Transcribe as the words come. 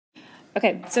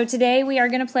Okay, so today we are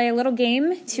going to play a little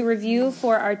game to review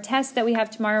for our test that we have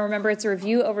tomorrow. Remember, it's a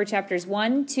review over chapters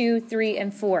 1, 2, 3,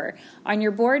 and 4. On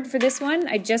your board for this one,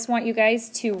 I just want you guys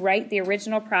to write the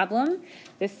original problem.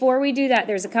 Before we do that,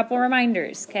 there's a couple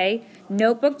reminders, okay?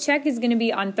 Notebook check is going to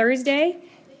be on Thursday.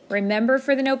 Remember,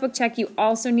 for the notebook check, you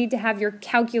also need to have your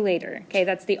calculator, okay?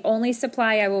 That's the only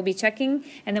supply I will be checking,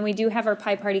 and then we do have our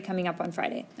pie party coming up on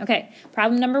Friday. Okay,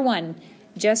 problem number 1.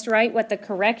 Just write what the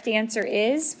correct answer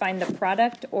is. Find the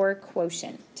product or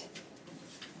quotient.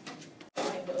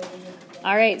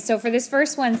 All right, so for this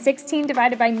first one, 16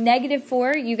 divided by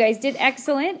 -4. You guys did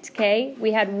excellent, okay?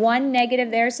 We had one negative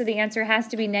there, so the answer has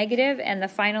to be negative, and the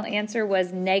final answer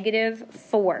was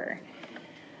 -4.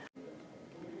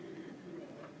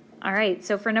 All right,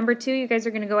 so for number 2, you guys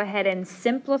are going to go ahead and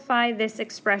simplify this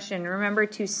expression. Remember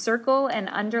to circle and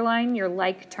underline your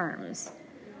like terms.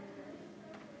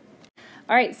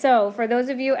 All right, so for those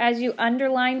of you, as you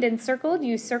underlined and circled,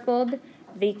 you circled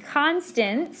the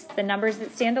constants, the numbers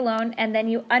that stand alone, and then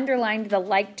you underlined the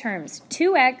like terms.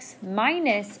 2x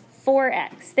minus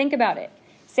 4x. Think about it.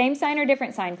 Same sign or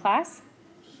different sign, class?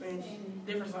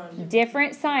 Different sign.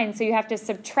 Different sign, so you have to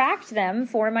subtract them.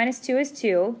 4 minus 2 is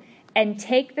 2, and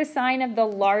take the sign of the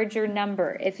larger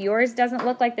number. If yours doesn't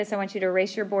look like this, I want you to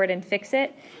erase your board and fix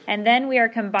it. And then we are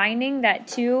combining that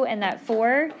 2 and that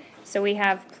 4, so we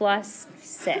have plus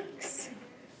 6.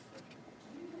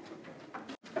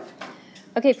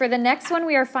 Okay, for the next one,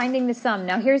 we are finding the sum.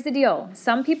 Now, here's the deal.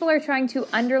 Some people are trying to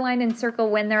underline and circle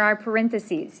when there are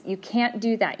parentheses. You can't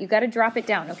do that. You got to drop it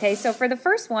down, okay? So for the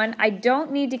first one, I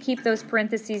don't need to keep those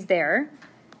parentheses there,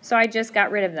 so I just got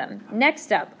rid of them.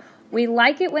 Next up, we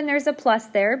like it when there's a plus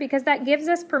there because that gives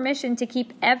us permission to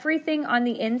keep everything on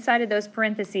the inside of those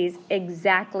parentheses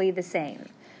exactly the same.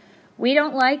 We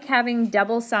don't like having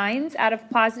double signs out of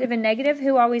positive and negative.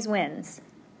 Who always wins?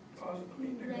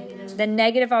 Negative. The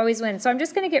negative always wins. So I'm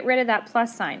just going to get rid of that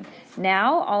plus sign.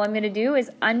 Now, all I'm going to do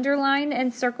is underline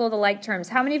and circle the like terms.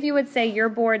 How many of you would say your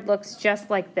board looks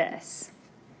just like this?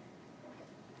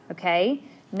 Okay.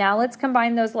 Now let's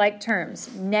combine those like terms.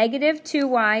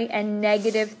 -2y and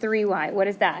 -3y. What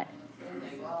is that?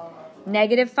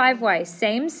 -5y.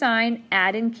 Same sign,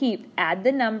 add and keep. Add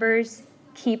the numbers,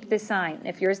 keep the sign.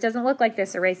 If yours doesn't look like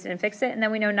this, erase it and fix it. And then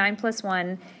we know 9 plus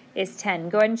 1 is 10.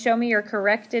 Go ahead and show me your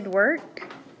corrected work.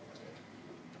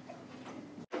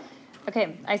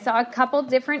 Okay, I saw a couple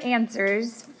different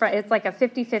answers. It's like a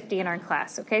 50-50 in our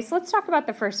class. Okay, so let's talk about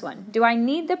the first one. Do I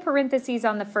need the parentheses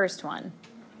on the first one?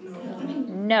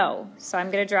 No, so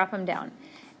I'm going to drop them down.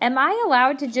 Am I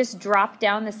allowed to just drop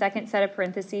down the second set of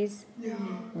parentheses?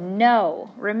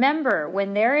 No. Remember,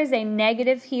 when there is a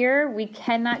negative here, we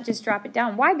cannot just drop it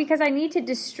down. Why? Because I need to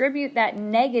distribute that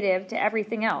negative to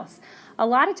everything else. A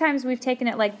lot of times we've taken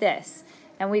it like this,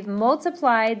 and we've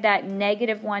multiplied that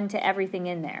 -1 to everything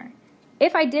in there.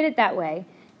 If I did it that way,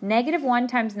 -1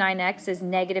 times 9x is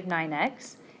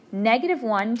 -9x.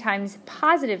 -1 times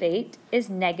 +8 is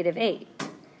 -8.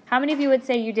 How many of you would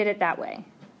say you did it that way?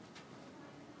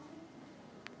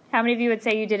 How many of you would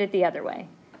say you did it the other way?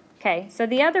 Okay, so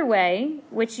the other way,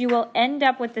 which you will end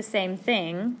up with the same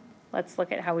thing, let's look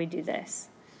at how we do this.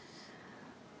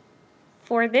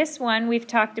 For this one, we've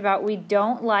talked about we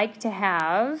don't like to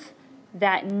have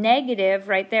that negative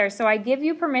right there. So I give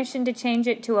you permission to change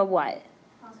it to a what?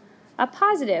 Positive. A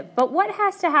positive. But what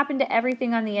has to happen to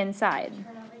everything on the inside? Turn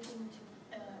everything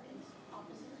to its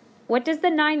opposite. What does the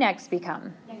 9x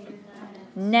become?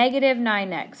 -9x.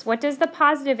 -9x. What does the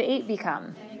 +8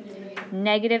 become?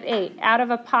 -8. -8. Out of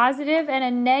a positive and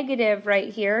a negative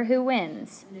right here, who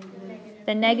wins?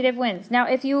 The negative wins. Now,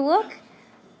 if you look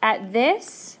at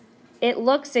this, it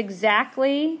looks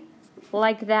exactly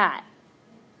like that.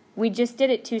 We just did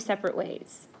it 2 separate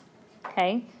ways.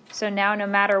 Okay? So now, no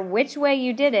matter which way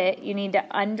you did it, you need to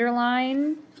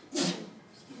underline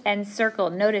and circle.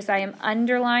 Notice I am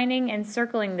underlining and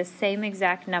circling the same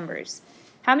exact numbers.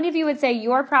 How many of you would say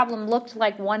your problem looked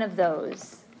like one of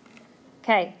those?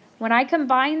 Okay, when I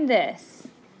combine this,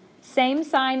 same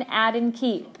sign, add and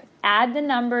keep. Add the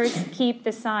numbers, keep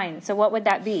the sign. So what would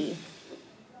that be?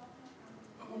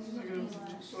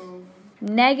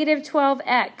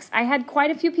 -12x. I had quite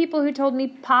a few people who told me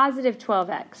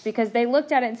 +12x because they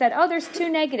looked at it and said, oh, there's 2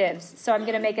 negatives, so I'm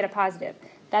going to make it a positive.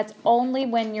 That's only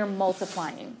when you're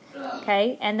multiplying.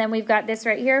 Okay, and then we've got this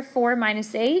right here, 4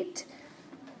 minus 8.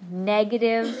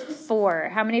 -4.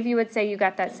 How many of you would say you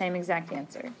got that same exact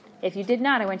answer? If you did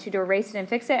not, I want you to erase it and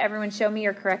fix it. Everyone show me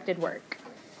your corrected work.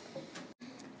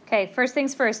 Okay, first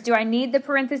things first. Do I need the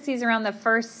parentheses around the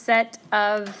first set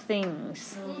of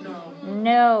things? No.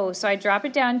 No. So I drop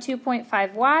it down,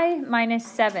 2.5y minus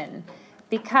 7.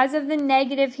 Because of the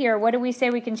negative here, what do we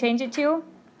say we can change it to?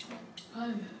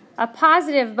 A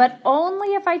positive, but only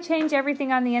if I change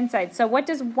everything on the inside. So what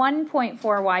does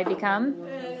 1.4y become?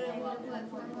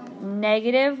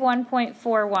 Negative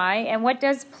 1.4y. And what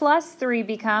does plus 3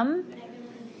 become?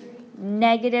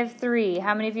 Negative 3.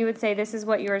 How many of you would say this is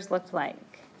what yours looked like?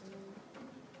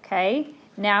 Okay,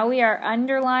 now we are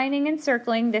underlining and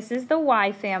circling. This is the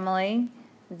y family.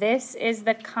 This is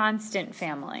the constant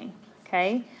family.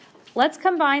 Okay, let's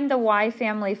combine the y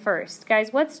family first.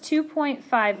 Guys, what's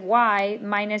 2.5y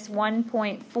minus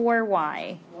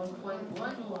 1.4y?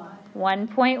 1.1y.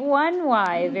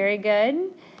 1.1y, very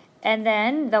good. And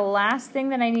then the last thing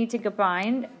that I need to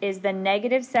combine is the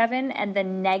negative 7 and the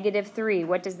negative 3.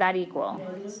 What does that equal?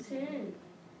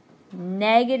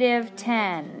 Negative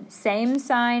 10. Same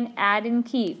sign, add and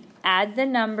keep. Add the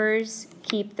numbers,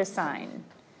 keep the sign.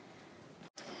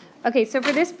 Okay, so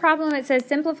for this problem it says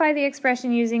simplify the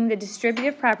expression using the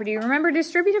distributive property. Remember,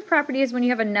 distributive property is when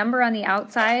you have a number on the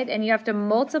outside and you have to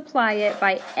multiply it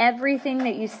by everything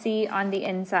that you see on the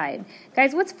inside.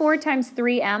 Guys, what's 4 times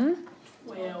 3m?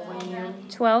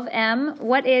 12m.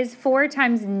 What is 4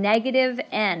 times negative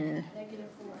n?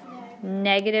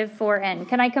 Negative 4n.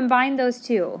 Can I combine those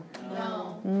two?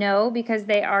 No. No, because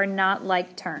they are not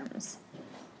like terms.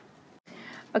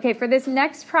 Okay, for this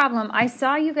next problem, I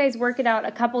saw you guys work it out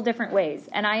a couple different ways,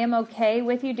 and I am okay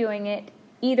with you doing it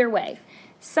either way.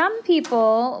 Some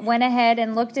people went ahead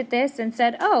and looked at this and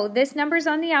said, oh, this number's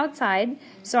on the outside,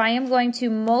 so I am going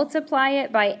to multiply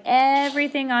it by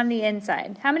everything on the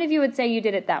inside. How many of you would say you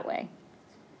did it that way?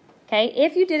 Okay,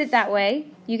 if you did it that way,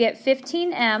 you get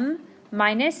 15m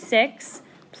minus 6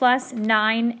 plus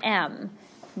 9m.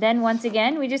 Then once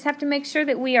again, we just have to make sure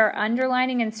that we are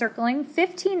underlining and circling.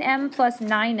 15m plus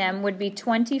 9m would be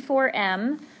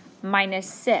 24m minus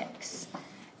 6.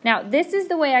 Now, this is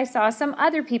the way I saw some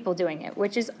other people doing it,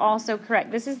 which is also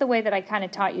correct. This is the way that I kind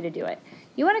of taught you to do it.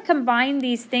 You want to combine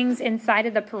these things inside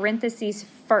of the parentheses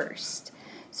first.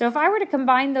 So if I were to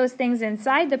combine those things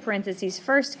inside the parentheses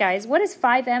first, guys, what is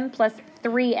 5m plus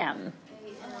 3m?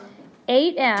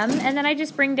 8m, and then I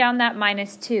just bring down that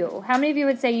minus 2. How many of you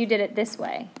would say you did it this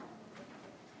way?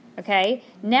 Okay,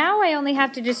 now I only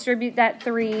have to distribute that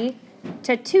 3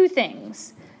 to two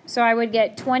things. So I would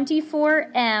get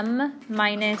 24m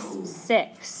minus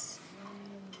 6.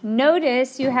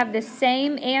 Notice you have the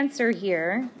same answer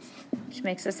here, which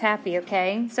makes us happy,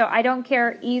 okay? So I don't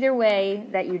care either way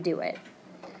that you do it.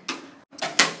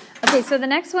 Okay, so the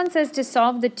next one says to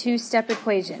solve the two-step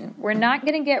equation. We're not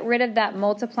going to get rid of that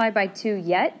multiply by 2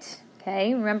 yet.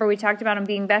 Okay, remember we talked about them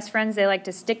being best friends. They like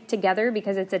to stick together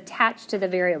because it's attached to the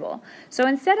variable. So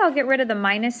instead I'll get rid of the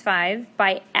minus 5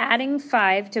 by adding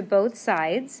 5 to both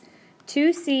sides.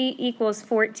 2c equals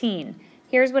 14.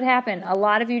 Here's what happened. A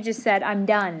lot of you just said, I'm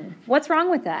done. What's wrong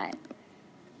with that?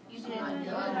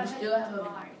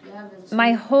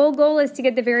 My whole goal is to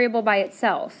get the variable by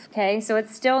itself, okay? So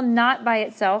it's still not by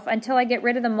itself until I get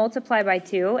rid of the multiply by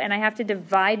 2, and I have to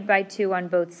divide by 2 on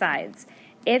both sides.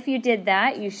 If you did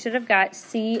that, you should have got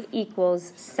c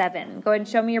equals 7. Go ahead and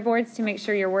show me your boards to make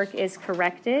sure your work is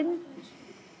corrected.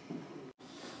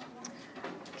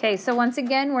 Okay, so once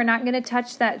again, we're not going to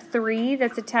touch that 3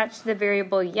 that's attached to the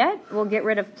variable yet. We'll get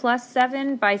rid of plus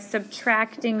 7 by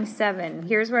subtracting 7.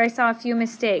 Here's where I saw a few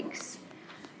mistakes.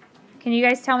 Can you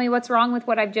guys tell me what's wrong with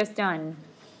what I've just done?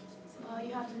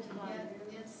 You have to divide.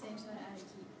 Same sign, add and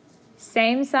keep.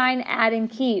 Same sign, add and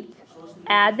keep.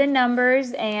 Add the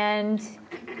numbers and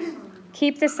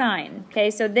keep the sign.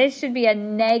 Okay, so this should be a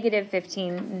negative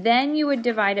 15. Then you would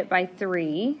divide it by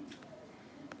 3,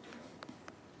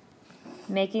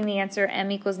 making the answer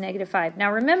m equals negative 5.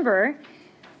 Now remember,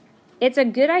 it's a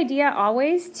good idea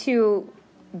always to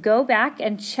go back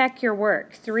and check your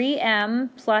work. 3m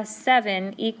plus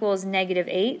 7 equals negative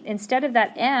 8. Instead of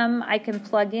that m, I can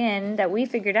plug in that we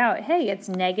figured out, hey, it's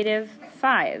negative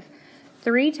 5.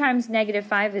 3 times negative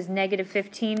 5 is negative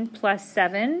 15 plus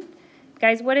 7.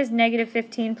 Guys, what is negative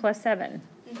 15 plus 7?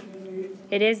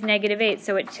 It is negative 8,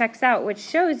 so it checks out, which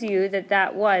shows you that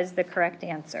that was the correct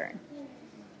answer.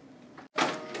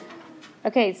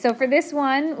 Okay, so for this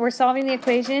one, we're solving the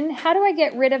equation. How do I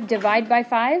get rid of divide by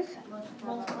 5?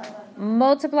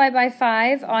 Multiply by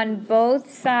 5 on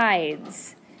both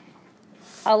sides.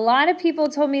 A lot of people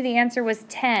told me the answer was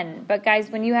 10, but guys,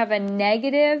 when you have a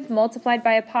negative multiplied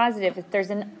by a positive, if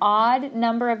there's an odd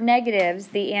number of negatives,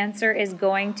 the answer is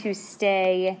going to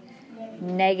stay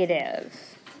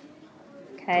negative.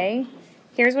 Okay?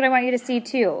 Here's what I want you to see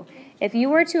too. If you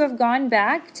were to have gone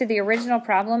back to the original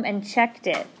problem and checked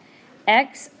it,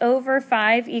 x over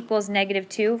 5 equals negative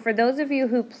 2. For those of you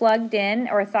who plugged in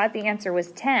or thought the answer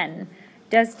was 10,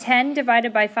 Does 10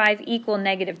 divided by 5 equal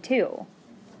negative 2?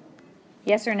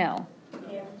 Yes or no?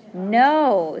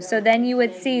 No. So then you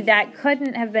would see that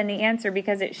couldn't have been the answer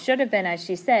because it should have been, as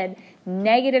she said,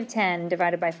 negative 10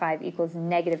 divided by 5 equals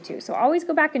negative 2. So always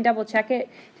go back and double check it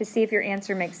to see if your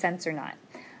answer makes sense or not.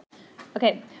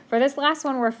 Okay, for this last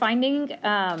one, we're finding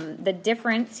the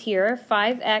difference here,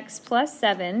 5x plus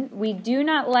 7. We do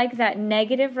not like that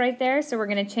negative right there, so we're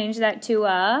going to change that to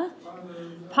a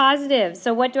positive.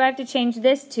 So what do I have to change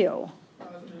this to?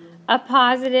 A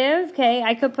positive. Okay,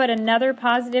 I could put another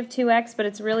positive 2x, but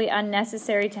it's really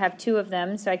unnecessary to have two of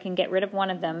them, so I can get rid of one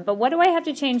of them. But what do I have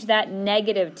to change that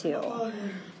negative to?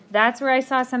 That's where I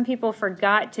saw some people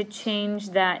forgot to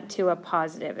change that to a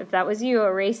positive. If that was you,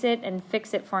 erase it and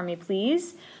fix it for me,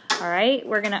 please. All right,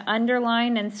 we're going to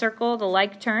underline and circle the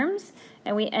like terms,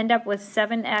 and we end up with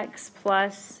 7x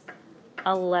plus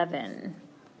 11.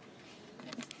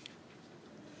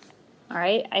 All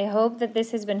right, I hope that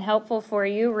this has been helpful for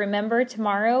you. Remember,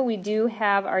 tomorrow we do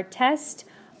have our test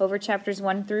over chapters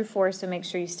 1 through 4, so make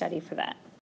sure you study for that.